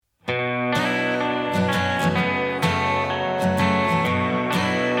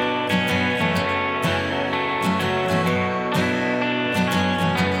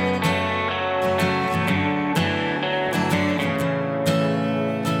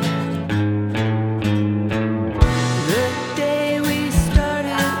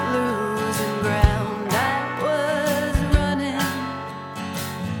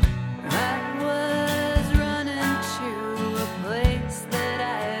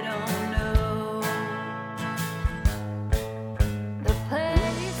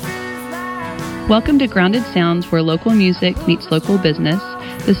Welcome to Grounded Sounds, where local music meets local business.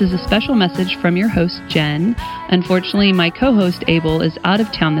 This is a special message from your host, Jen. Unfortunately, my co-host, Abel, is out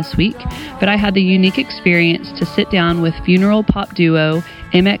of town this week, but I had the unique experience to sit down with funeral pop duo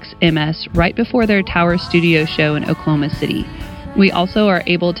MXMS right before their Tower Studio show in Oklahoma City. We also are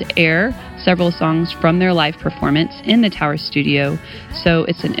able to air several songs from their live performance in the Tower Studio, so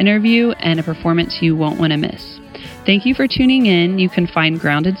it's an interview and a performance you won't want to miss. Thank you for tuning in. You can find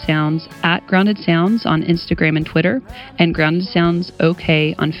Grounded Sounds at Grounded Sounds on Instagram and Twitter, and Grounded Sounds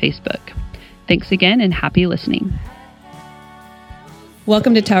OK on Facebook. Thanks again and happy listening.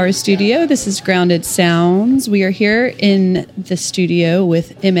 Welcome to Tower Studio. This is Grounded Sounds. We are here in the studio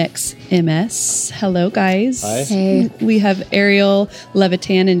with MXMS. Hello, guys. Hi. Hey. We have Ariel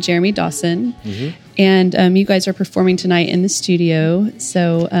Levitan and Jeremy Dawson. Mm-hmm. And you guys are performing tonight in the studio.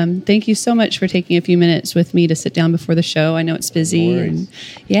 So thank you so much for taking a few minutes with me to sit down before the show. I know it's busy. No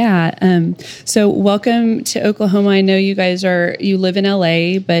worries. So welcome to Oklahoma. I know you guys you live in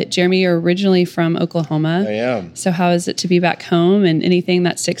LA, but Jeremy, you're originally from Oklahoma. I am. So how is it to be back home, and anything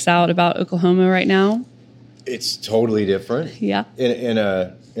that sticks out about Oklahoma right now? It's totally different. Yeah. In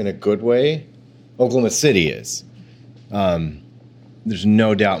a good way. Oklahoma City is. There's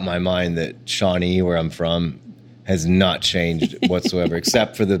no doubt in my mind that Shawnee, where I'm from, has not changed whatsoever,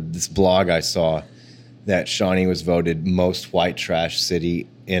 except for this blog I saw that Shawnee was voted most white trash city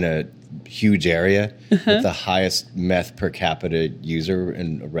in a huge area with the highest meth per capita user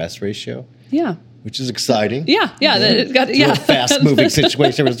and arrest ratio. Yeah. Which is exciting. Yeah. It's a fast-moving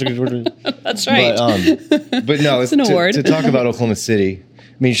situation. That's right. But no, it's an award. To talk about Oklahoma City. I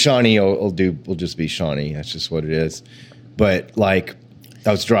mean, Shawnee will just be Shawnee. That's just what it is. But like,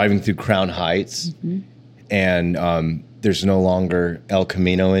 I was driving through Crown Heights, and there's no longer El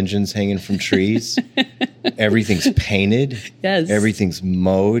Camino engines hanging from trees. Everything's painted. Yes. Everything's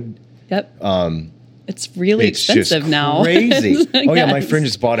mowed. Yep. It's really expensive now. Crazy. Oh yeah, my Yes. friend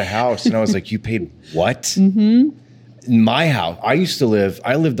just bought a house, and I was like, "You paid what?" Mm-hmm. My house. I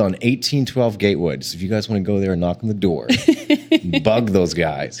lived on 1812 Gatewood. So if you guys want to go there and knock on the door, bug those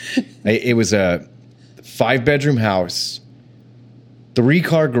guys. It was a 5-bedroom house,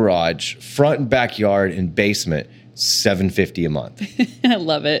 3-car garage, front and backyard and basement, $750 a month. I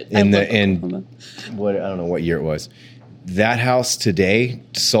love it. I don't know what year it was. That house today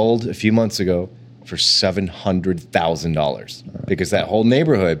sold a few months ago for $700,000 because that whole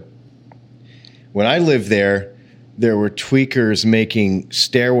neighborhood. When I lived there were tweakers making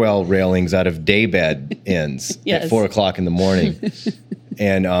stairwell railings out of daybed ends Yes. at 4:00 in the morning.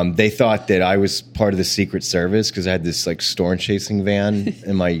 And they thought that I was part of the Secret Service because I had this like storm chasing van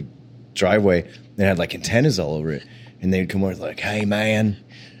in my driveway that had like antennas all over it. And they'd come over like, "Hey man,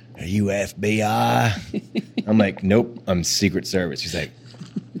 are you FBI?" I'm like, "Nope, I'm Secret Service."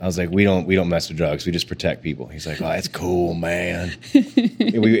 I was like, we don't mess with drugs. We just protect people. He's like, "Oh, that's cool, man."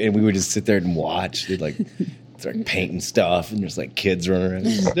 and we would just sit there and watch. They'd like start painting stuff, and there's like kids running around.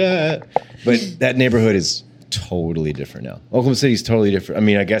 But that neighborhood is totally different now. Oklahoma City is totally different. I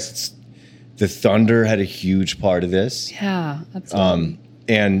mean, I guess the thunder had a huge part of this. Yeah, absolutely.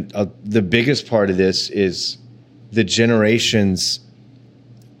 And the biggest part of this is the generations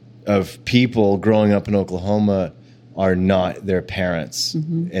of people growing up in Oklahoma are not their parents.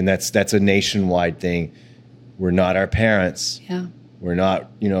 Mm-hmm. And that's a nationwide thing. We're not our parents. Yeah. We're not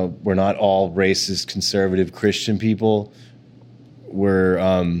all racist, conservative Christian people. We're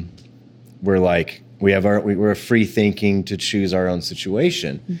free thinking to choose our own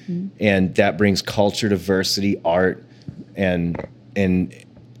situation. Mm-hmm. And that brings culture, diversity, art, and in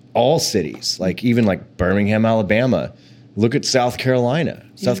all cities, like even like Birmingham, Alabama. Look at South Carolina. Yeah.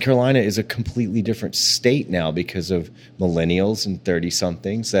 South Carolina is a completely different state now because of millennials and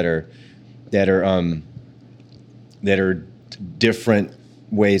 30-somethings that are different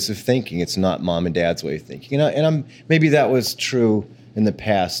ways of thinking. It's not mom and dad's way of thinking. And maybe that was true in the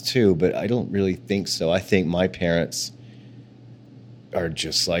past too, but I don't really think so. I think my parents are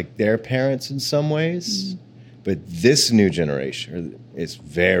just like their parents in some ways, but this new generation is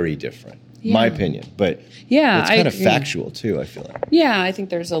very different. Yeah. My opinion, but it's kind of factual too, I feel like. Yeah, I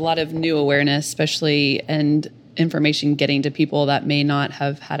think there's a lot of new awareness, especially, and information getting to people that may not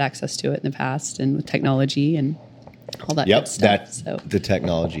have had access to it in the past, and with technology and all that good stuff. The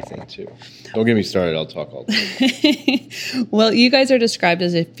technology thing too. Don't get me started, I'll talk all day. Well, you guys are described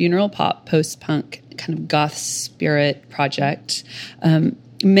as a funeral pop, post-punk, kind of goth spirit project.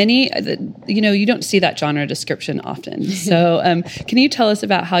 You don't see that genre description often. So can you tell us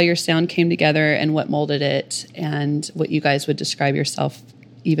about how your sound came together and what molded it, and what you guys would describe yourself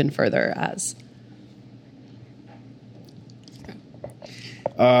even further as?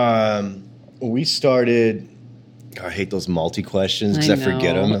 We started. I hate those multi questions because I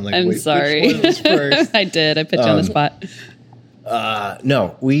forget them. I'm like, I'm wait, sorry. which one was first? I did. I put you on the spot.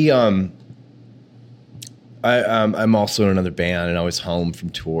 No, we. I'm also in another band, and I was home from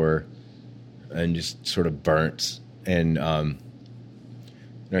tour, and just sort of burnt. And I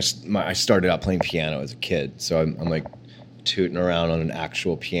started out playing piano as a kid, so I'm like tooting around on an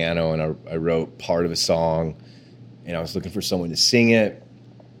actual piano, and I wrote part of a song, and I was looking for someone to sing it.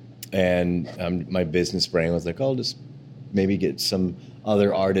 And my business brain was like, I'll just maybe get some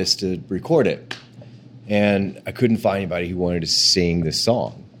other artist to record it. And I couldn't find anybody who wanted to sing this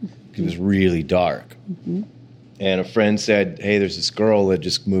song. It was really dark. Mm-hmm. And a friend said, hey, there's this girl that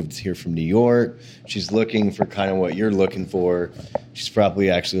just moved here from New York. She's looking for kind of what you're looking for. She's probably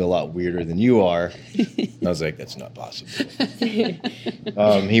actually a lot weirder than you are. I was like, that's not possible.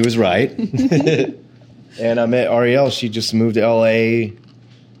 He was right. And I met Ariel. She just moved to L.A.,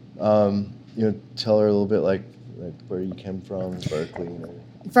 tell her a little bit like where you came from, Berkeley.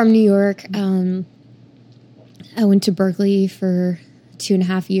 From New York. I went to Berkeley for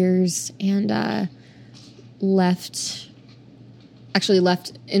 2.5 years and left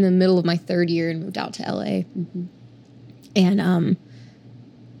in the middle of my third year and moved out to LA. Mm-hmm. And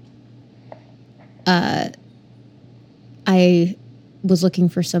I was looking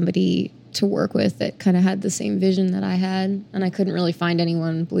for somebody to work with that kind of had the same vision that I had, and I couldn't really find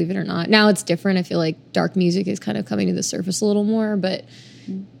anyone, believe it or not. Now it's different. I feel like dark music is kind of coming to the surface a little more, but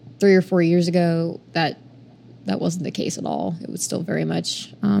 3 or 4 years ago that wasn't the case at all. It was still very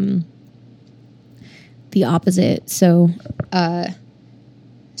much the opposite. So I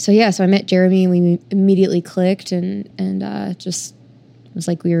met Jeremy, and we immediately clicked, and just it was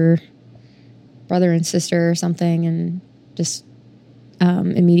like we were brother and sister or something, and just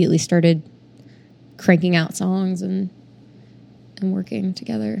immediately started cranking out songs and working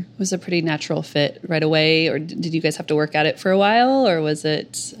together. It was a pretty natural fit right away, or did you guys have to work at it for a while, or was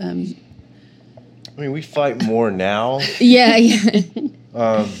it? I mean, we fight more now. Yeah.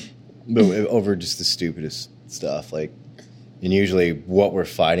 But over just the stupidest stuff. Like, and usually what we're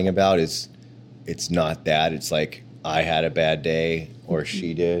fighting about is it's not that. It's like I had a bad day or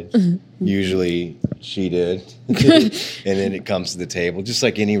she did. Usually she did. And then it comes to the table, just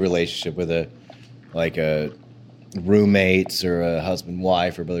like any relationship with a roommates or a husband,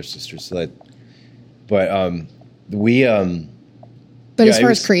 wife, or brother, sister. So that, but as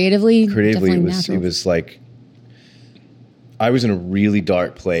far as creatively, it was like I was in a really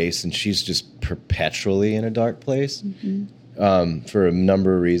dark place, and she's just perpetually in a dark place for a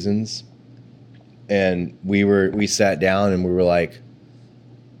number of reasons. And we sat down and we were like,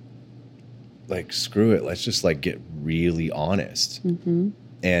 screw it, let's just like get really honest, and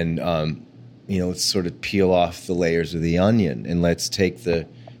let's sort of peel off the layers of the onion, and let's take the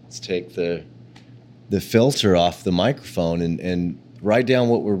filter off the microphone and write down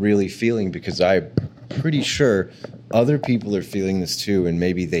what we're really feeling, because I'm pretty sure other people are feeling this too, and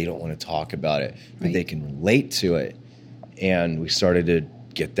maybe they don't want to talk about it, but they can relate to it. And we started to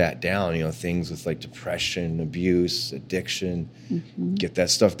get that down, things with like depression, abuse, addiction, get that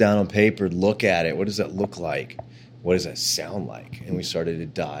stuff down on paper, look at it. What does that look like? What does that sound like? And we started to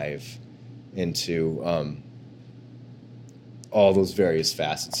dive into all those various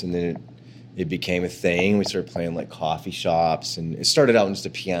facets. And then it became a thing. We started playing like coffee shops, and it started out in just a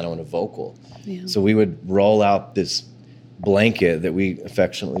piano and a vocal. Yeah. So we would roll out this blanket that we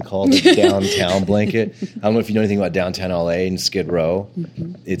affectionately call the downtown blanket. I don't know if you know anything about downtown LA and Skid Row.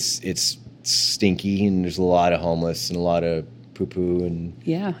 It's stinky, and there's a lot of homeless and a lot of poo-poo and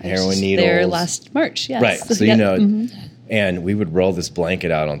heroin needles. There last March, yes. Right, so and we would roll this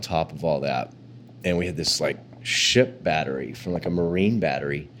blanket out on top of all that, and we had this like ship battery from like a marine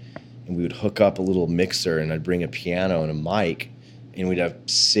battery, and we would hook up a little mixer, and I'd bring a piano and a mic, and we'd have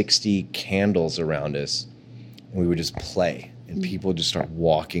 60 candles around us, and we would just play, and people would just start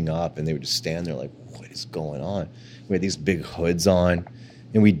walking up, and they would just stand there like, what is going on? We had these big hoods on,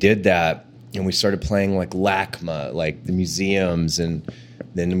 and we did that, and we started playing like LACMA, like the museums, and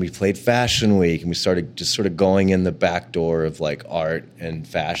then we played Fashion Week, and we started just sort of going in the back door of like art and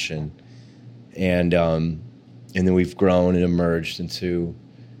fashion, and then we've grown and emerged into,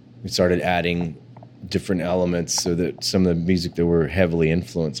 we started adding different elements, so that some of the music that we're heavily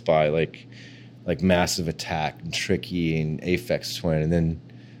influenced by, like Massive Attack and Tricky and Aphex Twin, and then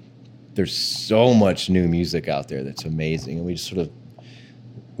there's so much new music out there that's amazing, and we just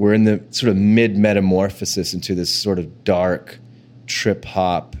we're in the sort of mid metamorphosis into this sort of dark trip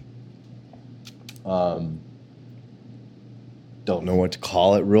hop, don't know what to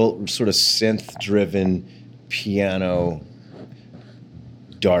call it, real sort of synth driven piano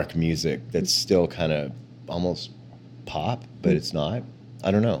dark music that's still kind of almost pop, but it's not.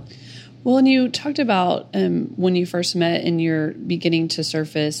 I don't know. Well, and you talked about when you first met and you're beginning to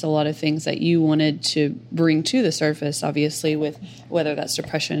surface a lot of things that you wanted to bring to the surface, obviously, with whether that's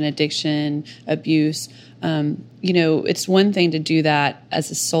depression, addiction, abuse. It's one thing to do that as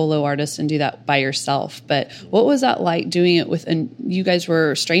a solo artist and do that by yourself. But what was that like doing it with, and you guys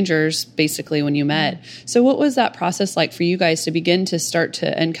were strangers basically when you met. So what was that process like for you guys to begin to start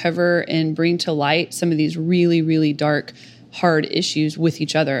to uncover and bring to light some of these really, really dark, hard issues with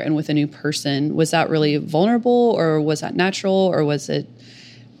each other and with a new person? Was that really vulnerable, or was that natural, or was it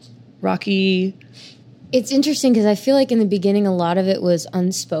rocky? It's interesting because I feel like in the beginning a lot of it was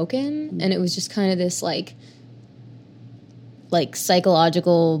unspoken, and it was just kind of this like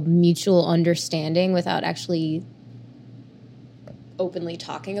psychological mutual understanding without actually openly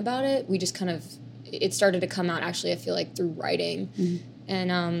talking about it. We just kind of, it started to come out actually, I feel like, through writing.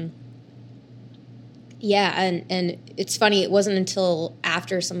 And and it's funny, it wasn't until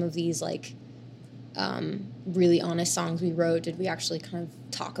after some of these like really honest songs we wrote did we actually kind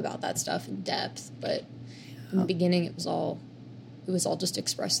of talk about that stuff in depth. But in the beginning it was all just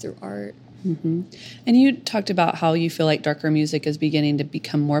expressed through art. Mm-hmm. And you talked about how you feel like darker music is beginning to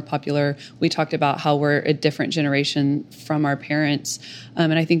become more popular. We talked about how we're a different generation from our parents.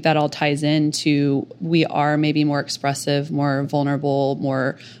 And I think that all ties into, we are maybe more expressive, more vulnerable,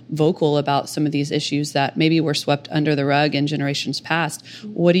 more vocal about some of these issues that maybe were swept under the rug in generations past.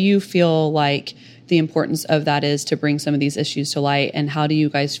 What do you feel like the importance of that is to bring some of these issues to light? And how do you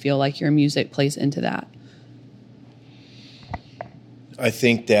guys feel like your music plays into that? I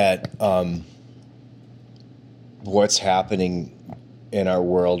think that what's happening in our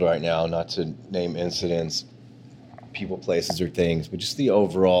world right now, not to name incidents, people, places, or things, but just the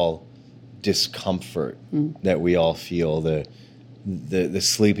overall discomfort that we all feel, the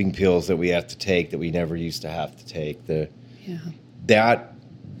sleeping pills that we have to take that we never used to have to take, that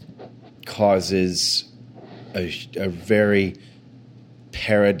causes a very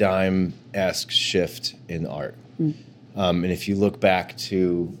paradigm-esque shift in art. And if you look back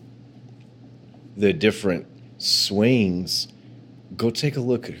to the different swings, go take a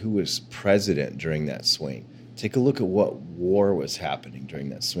look at who was president during that swing. Take a look at what war was happening during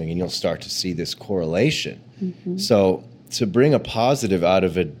that swing, and you'll start to see this correlation. Mm-hmm. So to bring a positive out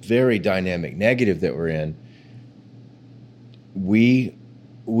of a very dynamic negative that we're in, we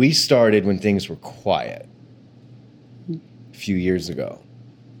started when things were quiet a few years ago.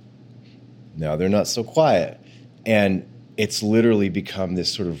 Now they're not so quiet. And it's literally become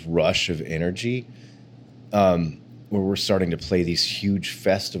this sort of rush of energy where we're starting to play these huge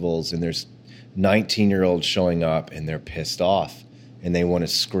festivals, and there's 19-year-olds showing up, and they're pissed off, and they want to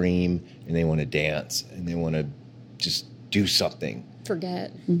scream, and they want to dance, and they want to just do something.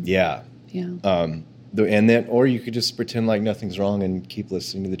 Forget. Yeah. And then, or you could just pretend like nothing's wrong and keep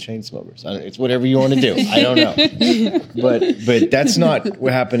listening to the Chainsmokers. It's whatever you want to do. I don't know. But that's not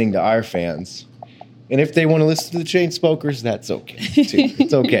what's happening to our fans. And if they want to listen to the Chainsmokers, that's okay too.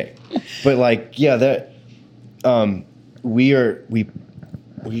 It's okay. But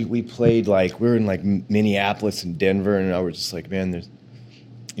we played, like, we were in like Minneapolis and Denver, and I was just like, man, there's,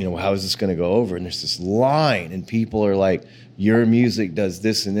 how is this going to go over? And there's this line, and people are like, your music does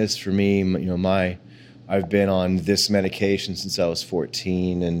this and this for me. I've been on this medication since I was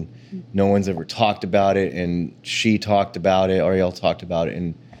 14, and no one's ever talked about it. And she talked about it, Ariel talked about it,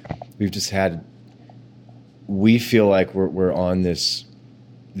 and we've just had. We feel like we're on this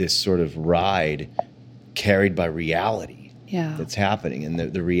sort of ride carried by reality that's happening, and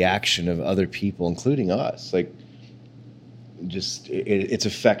the reaction of other people, including us. Like, just it's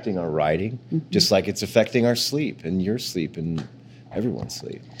affecting our writing, just like it's affecting our sleep and your sleep and everyone's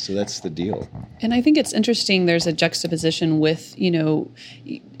sleep. So that's the deal. And I think it's interesting. There's a juxtaposition with,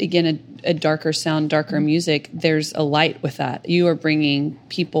 again, a darker sound, darker music. There's a light with that. You're bringing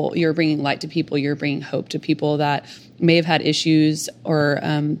light to people. You're bringing hope to people that may have had issues or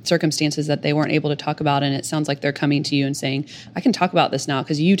circumstances that they weren't able to talk about. And it sounds like they're coming to you and saying, I can talk about this now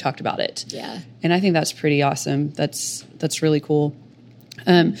because you talked about it. Yeah. And I think that's pretty awesome. That's really cool.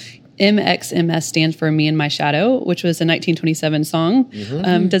 MXMS stands for Me and My Shadow, which was a 1927 song.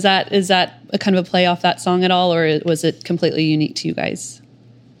 Mm-hmm. Is that a kind of a play off that song at all, or was it completely unique to you guys?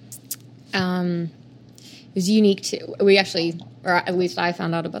 It was unique too. We actually, or at least I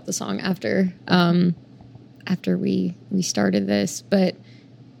found out about the song after we started this, but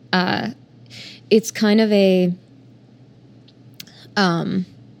it's kind of a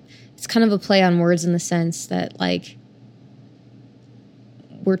play on words in the sense that, like,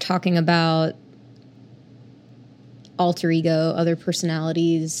 we're talking about alter ego, other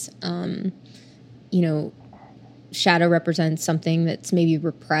personalities. You know, shadow represents something that's maybe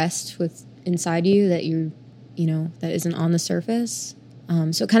repressed with inside you that you know, that isn't on the surface.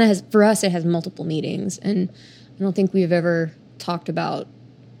 So it kind of has, for us, it has multiple meanings. And I don't think we've ever talked about,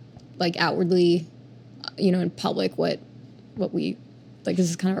 like, outwardly, you know, in public, what we, like, this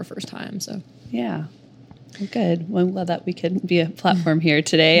is kind of our first time, so. Yeah. Well, good. Well, I'm glad that we could be a platform here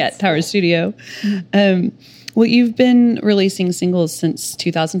today at Tower Studio. Well, you've been releasing singles since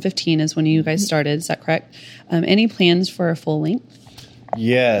 2015 is when you guys started. Is that correct? Any plans for a full length?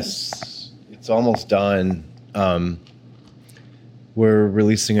 Yes, it's almost done. We're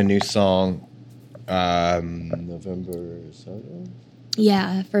releasing a new song November 7th?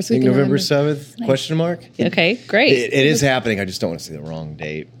 Yeah, first week I think of November 7th, Nice. question mark? Okay, great. It is happening. I just don't want to say the wrong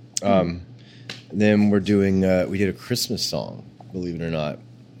date. Then we're doing, we did a Christmas song, believe it or not.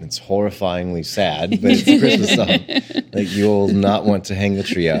 It's horrifyingly sad, but it's a Christmas song. Like, you'll not want to hang the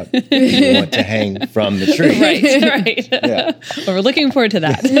tree up. You want to hang from the tree. Right. Yeah. Well, we're looking forward to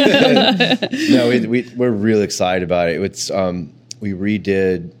that. No, we're really excited about it. It's we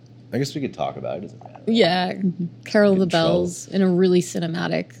redid. I guess we could talk about it. Doesn't matter. Yeah, Carol of the Get in Bells in a really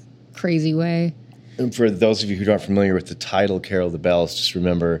cinematic, crazy way. And for those of you who aren't familiar with the title "Carol of the Bells," just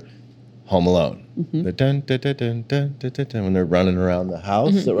remember Home Alone. The dun, dun, dun, dun, dun, dun, dun, dun, when they're running around the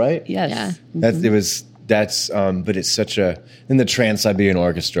house. Is that right? Yes. Yeah. But it's such a. In the Trans-Siberian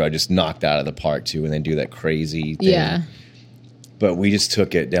Orchestra, just knocked out of the park too when they do that crazy thing. Yeah. But we just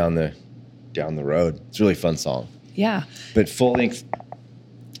took it down the road. It's a really fun song. Yeah. But full length,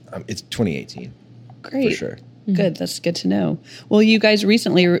 it's 2018 Great. for sure. Good. That's good to know. Well, you guys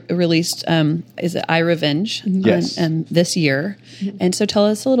recently released, is it I Revenge? Yes. This year. And so tell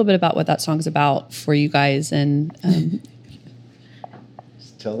us a little bit about what that song's about for you guys. And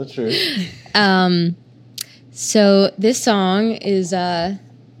Tell the truth. So this song is I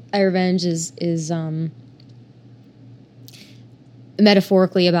Revenge is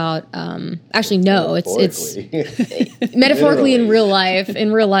metaphorically about actually no, it's metaphorically in real life.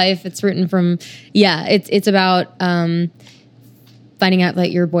 In real life, it's written from it's about finding out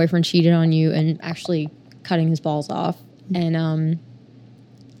that your boyfriend cheated on you and actually cutting his balls off. And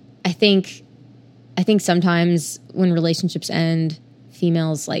I think sometimes when relationships end,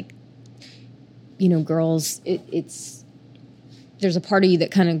 females, like, you know, girls, it's there's a part of you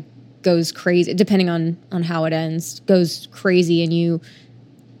that kind of goes crazy, depending on how it ends, goes crazy, and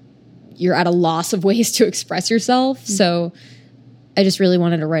you're at a loss of ways to express yourself. Mm-hmm. So I just really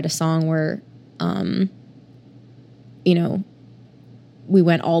wanted to write a song where, you know, we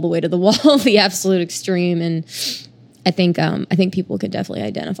went all the way to the wall, the absolute extreme, and I think people could definitely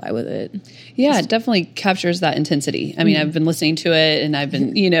identify with it. yeah, it definitely captures that intensity. I mean, I've been listening to it and I've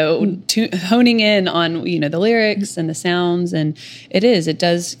been, you know, honing in on, you know, the lyrics and the sounds, and it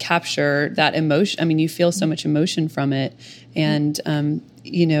does capture that emotion. I mean, you feel so much emotion from it. And,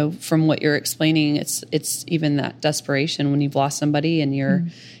 you know, from what you're explaining, it's even that desperation when you've lost somebody and you're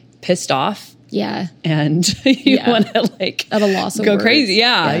pissed off. Yeah. And you want to, like, at a loss of go words. crazy.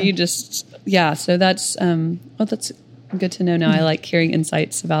 Yeah. You just, so that's, well, that's good to know now. I like hearing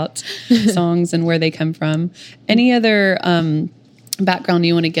insights about songs and where they come from. Any other background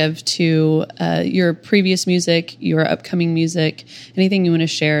you want to give to your previous music, your upcoming music, anything you want to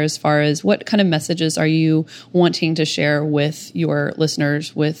share as far as what kind of messages are you wanting to share with your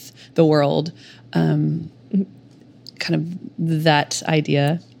listeners, with the world? Kind of that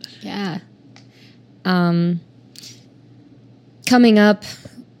idea. Yeah. Coming up,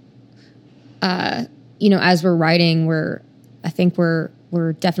 you know, as we're writing, I think we're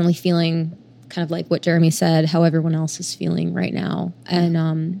definitely feeling kind of like what Jeremy said, how everyone else is feeling right now.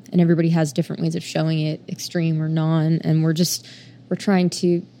 And everybody has different ways of showing it, extreme or non. And we're trying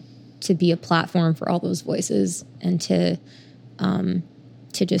to be a platform for all those voices and to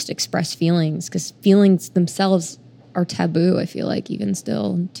just express feelings, because feelings themselves are taboo, I feel like, even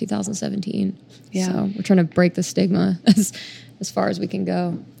still in 2017. Yeah. So we're trying to break the stigma as far as we can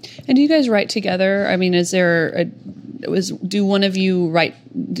go. And do you guys write together? I mean, do one of you write,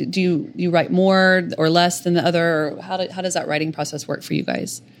 do you write more or less than the other? Or how does that writing process work for you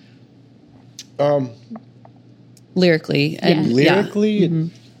guys? Lyrically. And, Lyrically, I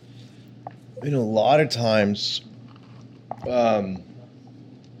mean, a lot of times there'll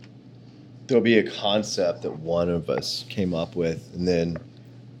be a concept that one of us came up with, and then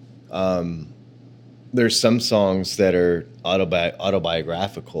there's some songs that are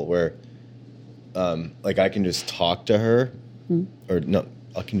autobiographical where like I can just talk to her or no,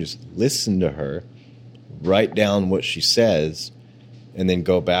 I can just listen to her, write down what she says, and then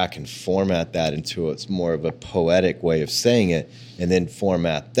go back and format that into it's more of a poetic way of saying it, and then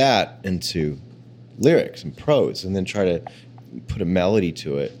format that into lyrics and prose, and then try to put a melody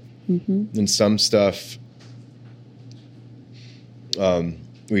to it. And some stuff,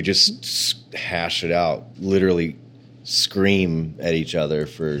 we just hash it out, literally scream at each other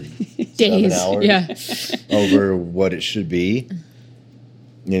for Days. 7 hours Yeah. over what it should be.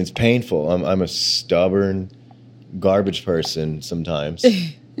 And it's painful. I'm a stubborn garbage person sometimes.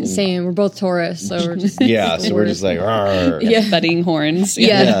 Same. We're both Taurus, so we're just Yeah, so we're just like, "Arr." Yeah. Butting horns.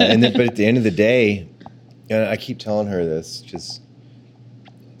 Yeah. Yeah, and then, but at the end of the day, and I keep telling her this, just,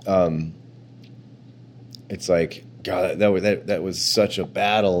 it's like, God, that was such a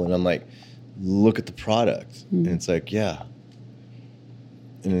battle, and I'm like, look at the product, and it's like, yeah,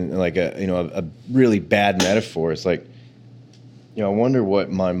 and like a really bad metaphor. It's like, I wonder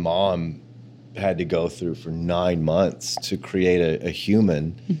what my mom had to go through for 9 months to create a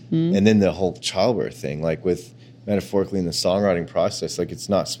human, and then the whole childbirth thing, like with metaphorically in the songwriting process, like it's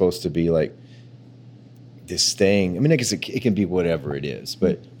not supposed to be like this thing. I mean, I guess it can be whatever it is,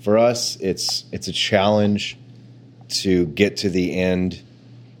 but for us, it's a challenge to get to the end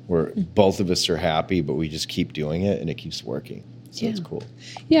where both of us are happy, but we just keep doing it and it keeps working. So it's cool.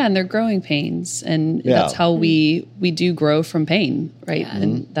 Yeah, and they're growing pains, and Yeah. that's how we do grow from pain, right? Yeah.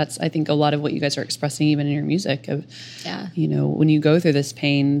 And that's, I think, a lot of what you guys are expressing even in your music of, Yeah. when you go through this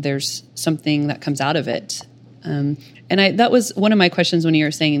pain, there's something that comes out of it. And that was one of my questions when you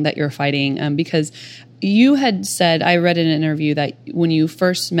were saying that you're fighting, because you had said, I read in an interview that when you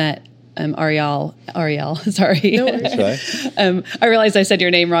first met Ariel, sorry. No worries. That's right. I realized I said your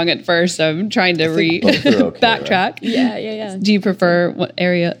name wrong at first, so I'm trying to both are okay, backtrack. Yeah. Do you prefer what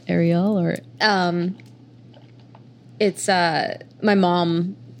Ariel or? It's my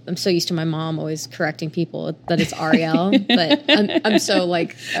mom. I'm so used to my mom always correcting people that it's Ariel, but I'm so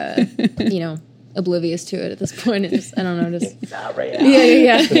like oblivious to it at this point. I don't know. Just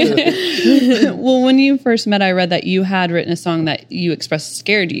yeah. Well, when you first met, I read that you had written a song that you expressed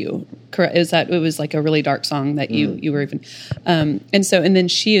scared you. Correct? Is that it was like a really dark song that you were even, and then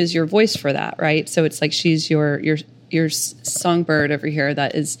she is your voice for that, right? So it's like she's your songbird over here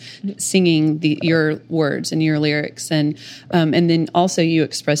that is singing your words and your lyrics, and then also you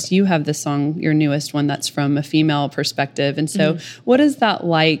expressed you have this song, your newest one, that's from a female perspective, and so what is that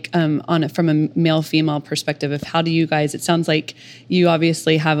like from a male female perspective of how do you guys? It sounds like you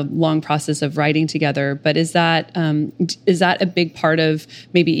obviously have a long process of writing together, but is that a big part of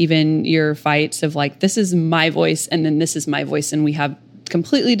maybe even your fights of like, this is my voice and then this is my voice and we have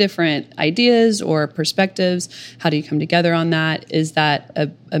completely different ideas or perspectives? How do you come together on that? Is that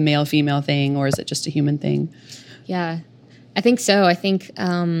a male female thing or is it just a human thing? Yeah, I think so. I think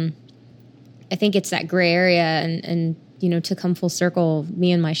it's that gray area, and to come full circle,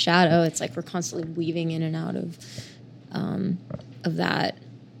 me and my shadow. It's like we're constantly weaving in and out of that.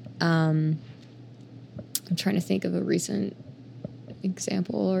 I'm trying to think of a recent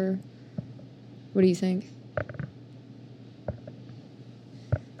example, or what do you think?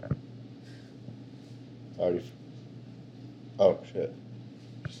 Oh, shit.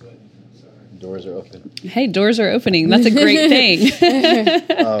 Doors are open. Hey, doors are opening. That's a great thing.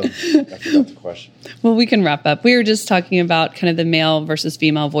 I forgot the question. Well, we can wrap up. We were just talking about kind of the male versus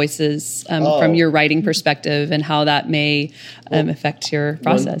female voices from your writing perspective and how that may affect your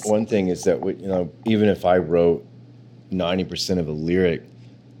process. One thing is that, even if I wrote 90% of a lyric,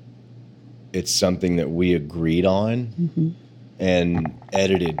 it's something that we agreed on and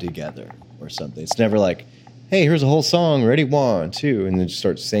edited together or something. It's never like, hey, here's a whole song, ready, 1, 2, and then just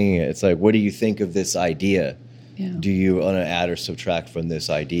start singing it. It's like, what do you think of this idea? Yeah. Do you want to add or subtract from this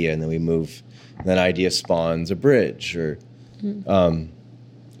idea? And then we move, and that idea spawns a bridge. Or,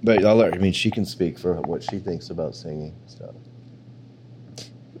 but I'll let her, she can speak for what she thinks about singing stuff.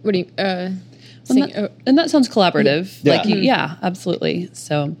 What do you And that sounds collaborative. Yeah. Absolutely.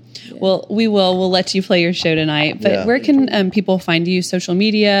 So, well, we'll let you play your show tonight, but where can people find you? Social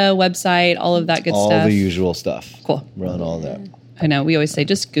media, website, all of that good All stuff? the usual stuff. Cool. Run all that. I know. We always say,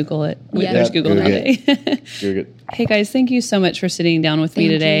 just Google it. Yeah. There's Google nowadays. You're good. Hey guys, thank you so much for sitting down with me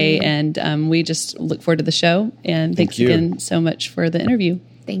Thank today. you. And we just look forward to the show. And thanks you. again so much for the interview.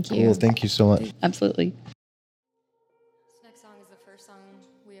 Thank you. Cool. Thank you so much. Absolutely. This next song is the first song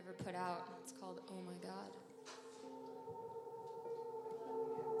we ever put out. It's called Oh My God.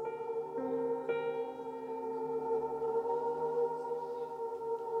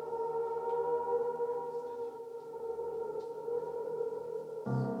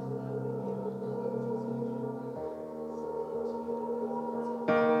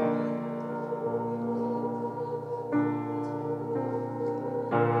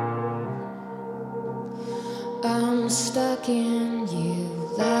 stuck in you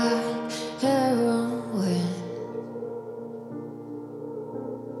like heroin.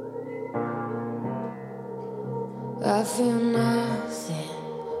 I feel nothing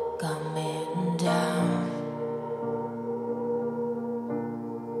coming down.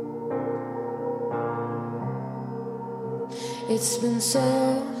 It's been so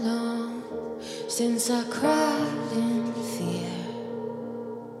long since I cried in fear.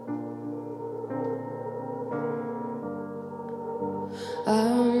 I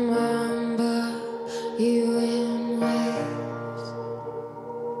remember you in waves.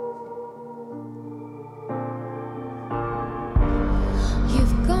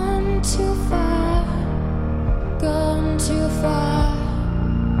 You've gone too far, gone too far.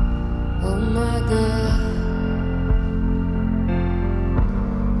 Oh my God.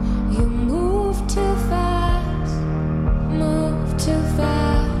 You move too fast, move too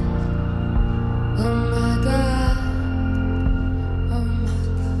fast. Oh my God. Oh my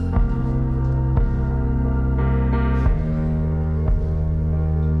God.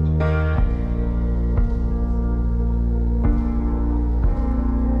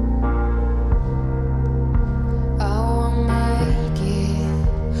 I won't make it.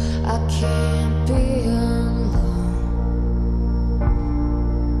 I can't be alone.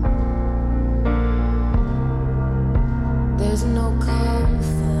 There's no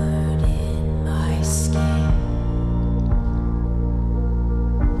comfort in my skin.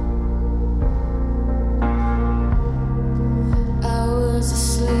 I was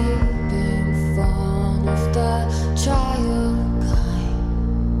asleep in front of the child kind.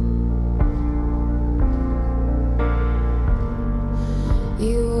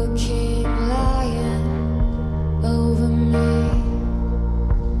 You were king lion over me.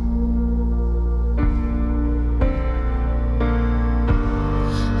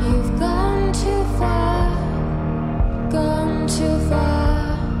 You've gone too far, gone too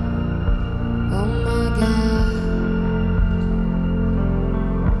far. Oh my God.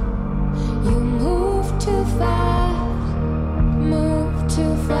 You move too fast, move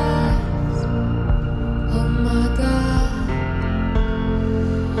too fast. Oh my God.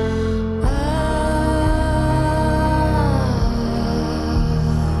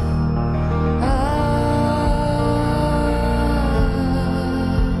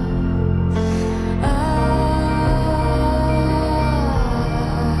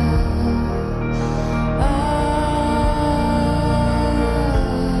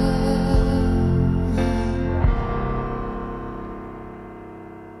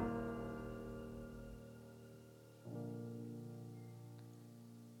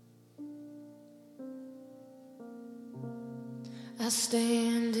 I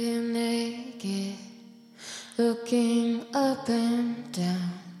stand here naked, looking up and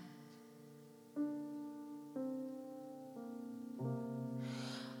down.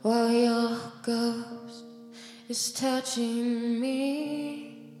 While your ghost is touching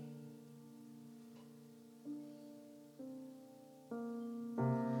me.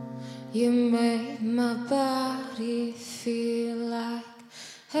 You made my body feel like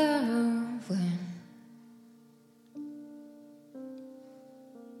heroin.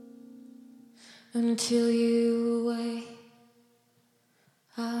 Until you wake,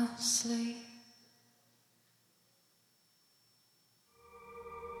 I'll sleep.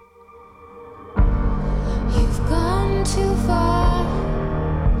 You've gone too far,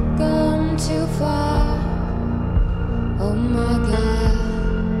 gone too far. Oh my God.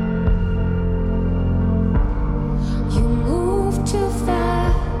 You move too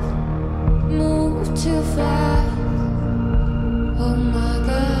fast, move too fast. Oh my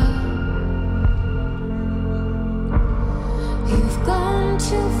God. You've gone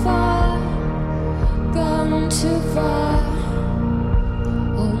too far, gone too far.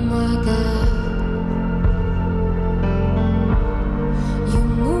 Oh my God. You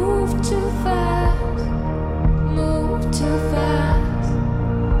move too fast, move too fast.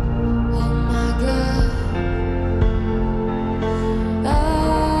 Oh my God.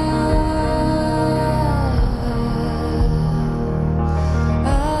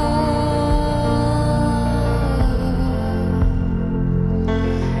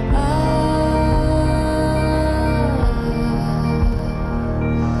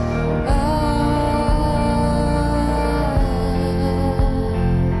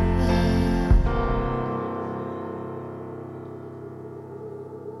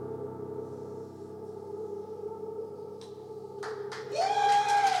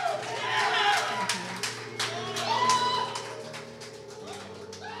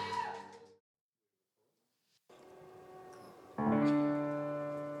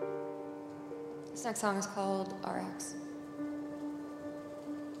 This next song is called RX.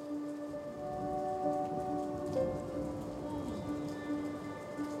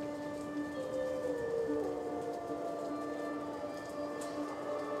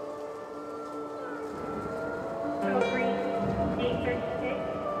 Code green, 836.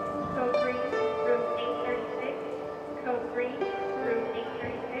 Code green, room 836. Code green, room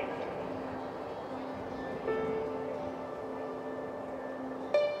 836.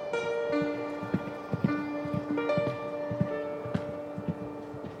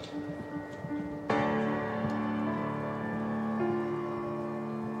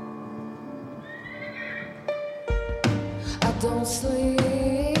 I don't sleep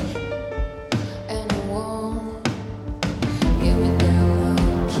and I won't. Get me down low,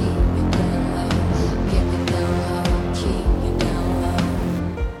 keep me down low. Get me down low, keep me down low.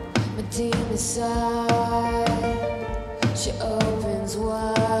 My demon side, she opens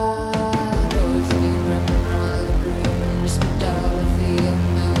wide. Always been running all the green, just my dollar feel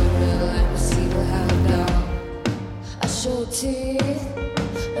mirror. Let me see what how dog. I show teeth,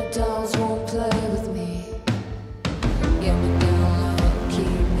 my dolls won't play with me. Get me down low, keep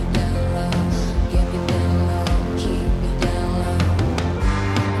me down low. Get me down low, keep me down low.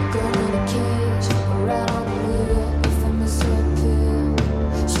 Girl in a cage, right on the wheel. If I miss her pill,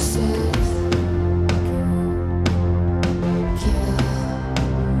 she says, kill.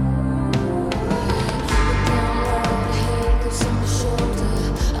 Keep me down low, the hate goes on my shoulder.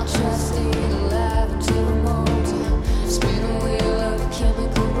 I'll try to stay alive until I'm older. Spin the wheel of a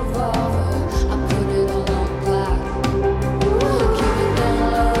chemical revolver. I put it all on black. Keep it down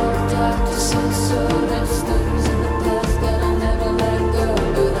low, doctor says so. There's things in the past that I'll never let go.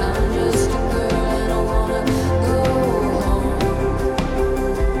 But I'm just a girl and I wanna go home.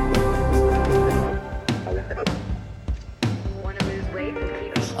 Wanna lose weight and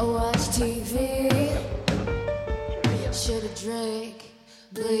keep I watch TV, should have drank,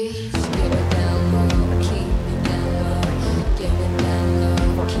 please. Get me down low, keep me down low. Get me down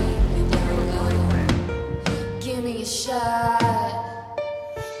low, keep me down low. Give me a shot,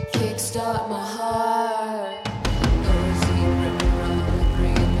 kickstart my heart. Nosy, ripping around the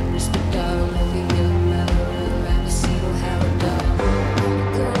green, and whisper down, living your memory. Let me see how it does.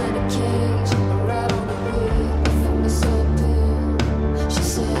 Girl in a cage, right on the wheel. If I miss her pill, she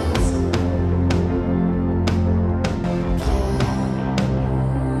says, kill.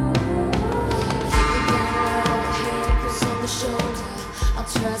 Keep me down low, hand goes on my shoulder. I'll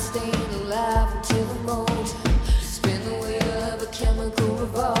try staying alive until I'm older. Spin the wheel of a chemical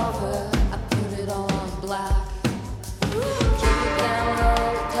revolver. I put it all on black. Keep me down low,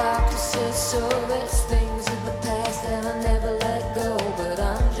 the doctor says so. There's things in the past that I never let go. But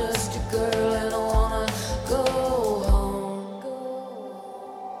I'm just a girl and I wanna go home.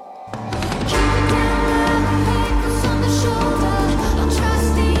 Keep me down low, the pain goes on the shoulder. I'll try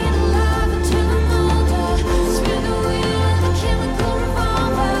staying alive until I'm older. Spin the wheel of a chemical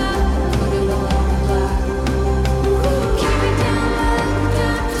revolver. Put it all on black. Keep me down low, the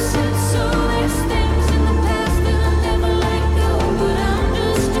doctor said so. There's things in the past that I'll never let go. But I'm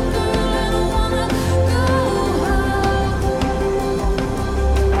just a girl and I wanna go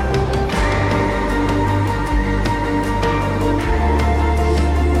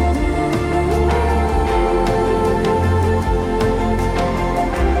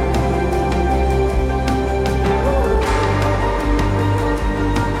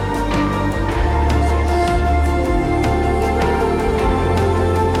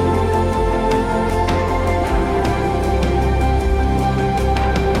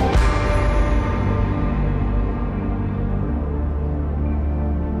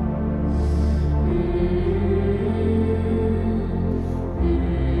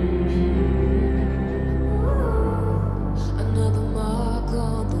another mark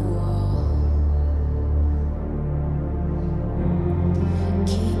on the wall.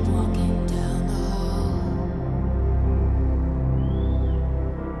 Keep walking down the hall.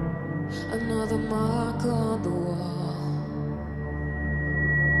 Another mark on the wall.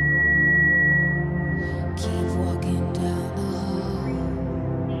 Keep walking down the hall.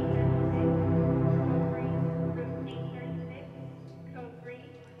 836. Code green,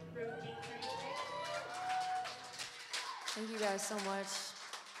 room 836. Thank you guys so much.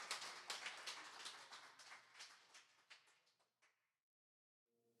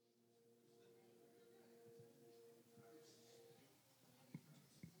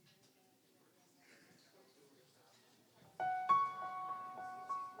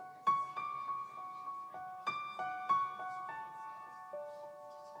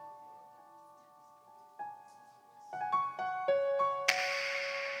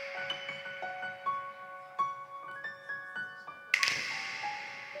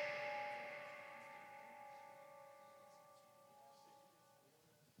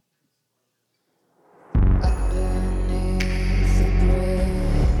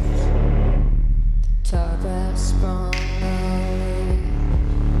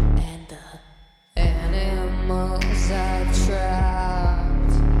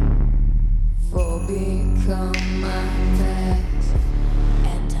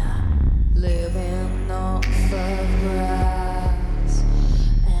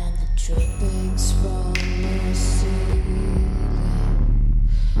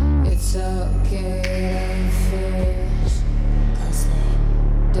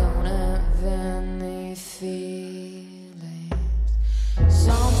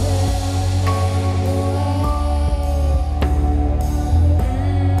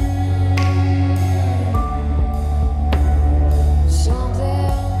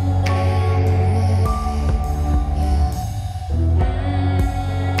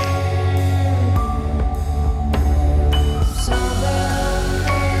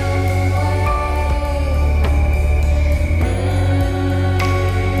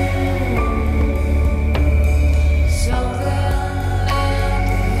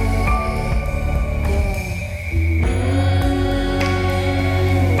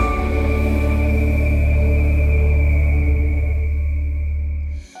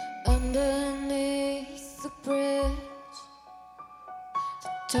 Underneath the bridge, the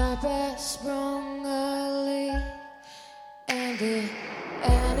top has sprung a leak, and the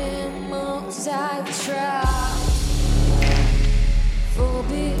animals I've tried